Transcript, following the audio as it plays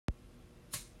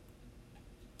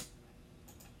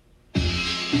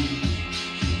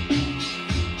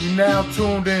You now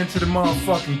tuned in to the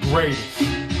motherfucking greatest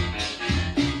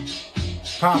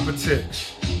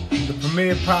Politics, the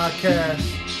premier podcast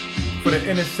for the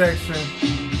intersection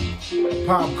of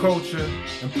pop culture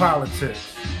and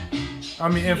politics.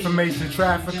 I'm your information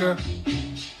trafficker,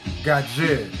 got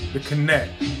Jid, the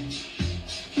Connect.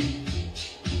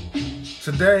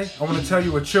 Today, I want to tell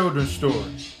you a children's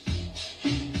story.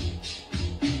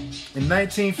 In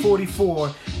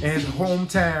 1944, in his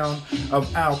hometown of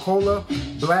Alcola,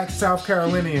 black South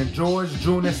Carolinian George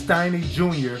Junius Stinney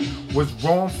Jr. was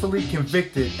wrongfully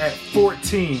convicted at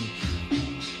 14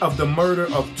 of the murder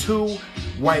of two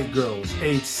white girls,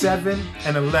 aged 7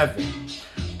 and 11.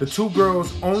 The two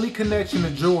girls' only connection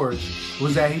to George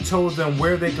was that he told them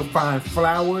where they could find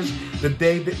flowers the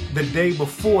day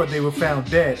before they were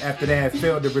found dead after they had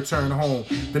failed to return home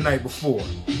the night before.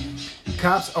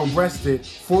 Cops arrested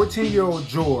 14-year-old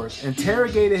George,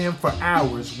 interrogated him for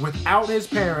hours without his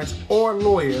parents or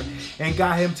lawyer, and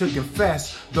got him to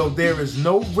confess, though there is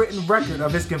no written record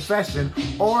of his confession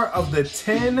or of the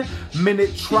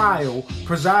 10-minute trial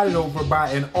presided over by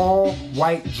an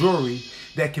all-white jury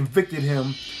that convicted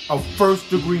him of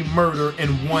first-degree murder in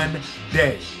one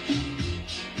day.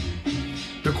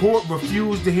 The court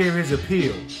refused to hear his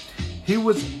appeal. He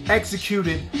was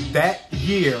executed that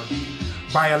year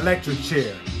by electric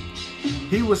chair.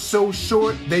 He was so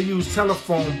short they used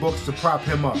telephone books to prop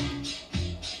him up.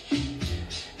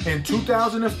 In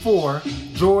 2004,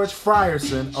 George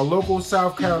Frierson, a local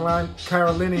South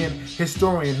Carolinian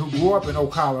historian who grew up in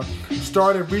Ocala,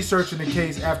 started researching the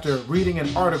case after reading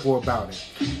an article about it.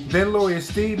 Then lawyers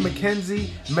Steve McKenzie,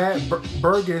 Matt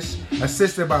Burgess,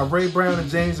 assisted by Ray Brown and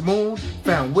James Moon,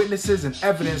 found witnesses and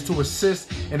evidence to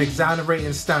assist in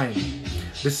exonerating Stinney.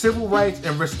 The Civil Rights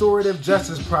and Restorative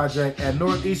Justice Project at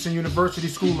Northeastern University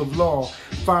School of Law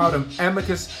filed an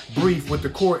amicus brief with the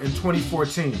court in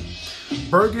 2014.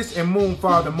 Burgess and Moon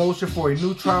filed a motion for a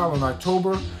new trial on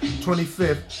October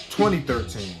 25,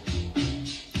 2013.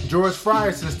 George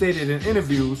Frierson stated in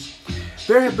interviews,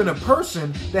 "There had been a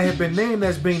person that had been named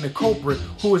as being the culprit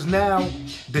who is now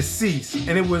deceased,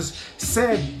 and it was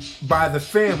said by the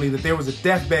family that there was a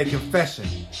deathbed confession."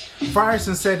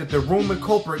 Frierson said that the rumored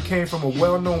culprit came from a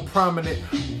well-known prominent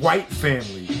white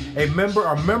family. A member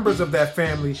or members of that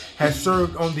family had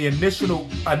served on the initial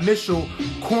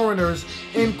coroner's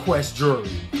inquest jury,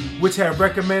 which had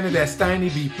recommended that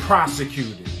Stinney be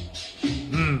prosecuted.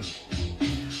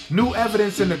 New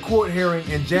evidence in the court hearing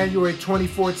in January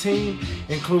 2014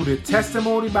 included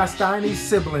testimony by Stinney's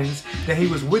siblings that he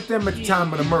was with them at the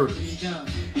time of the murders.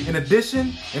 In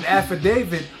addition, an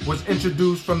affidavit was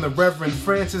introduced from the Reverend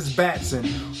Francis Batson,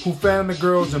 who found the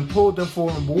girls and pulled them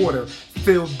from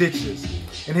water-filled ditches.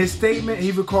 In his statement,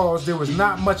 he recalls there was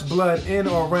not much blood in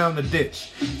or around the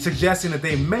ditch, suggesting that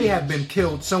they may have been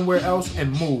killed somewhere else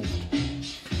and moved.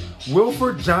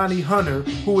 Wilford Johnny Hunter,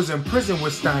 who was in prison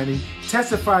with Stinney,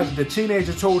 testified that the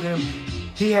teenager told him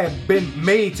he had been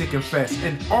made to confess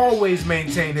and always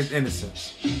maintained his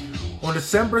innocence. On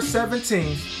December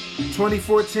 17,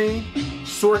 2014,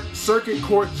 Circuit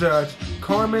Court Judge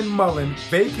Carmen Mullen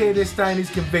vacated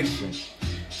Stinney's conviction.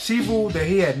 She ruled that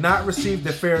he had not received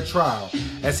a fair trial,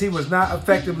 as he was not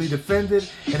effectively defended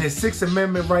and his Sixth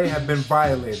Amendment right had been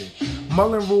violated.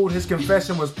 Mullen ruled his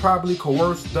confession was probably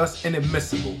coerced, thus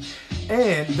inadmissible,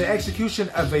 and the execution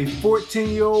of a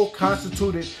 14-year-old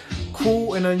constituted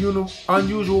cruel and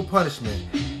unusual punishment,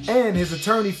 and his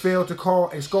attorney failed to call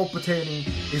exculpatory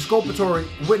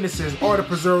witnesses or to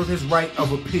preserve his right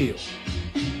of appeal,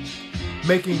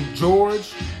 making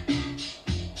George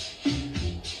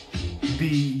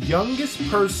the youngest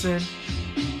person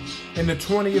in the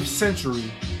 20th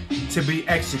century to be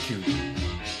executed.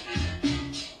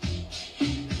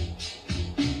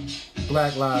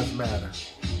 Black Lives Matter.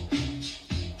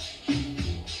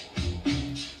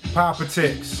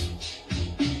 Politics,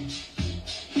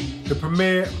 the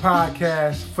premier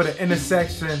podcast for the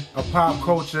intersection of pop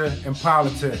culture and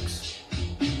politics.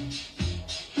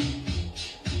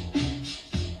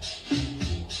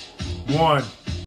 One.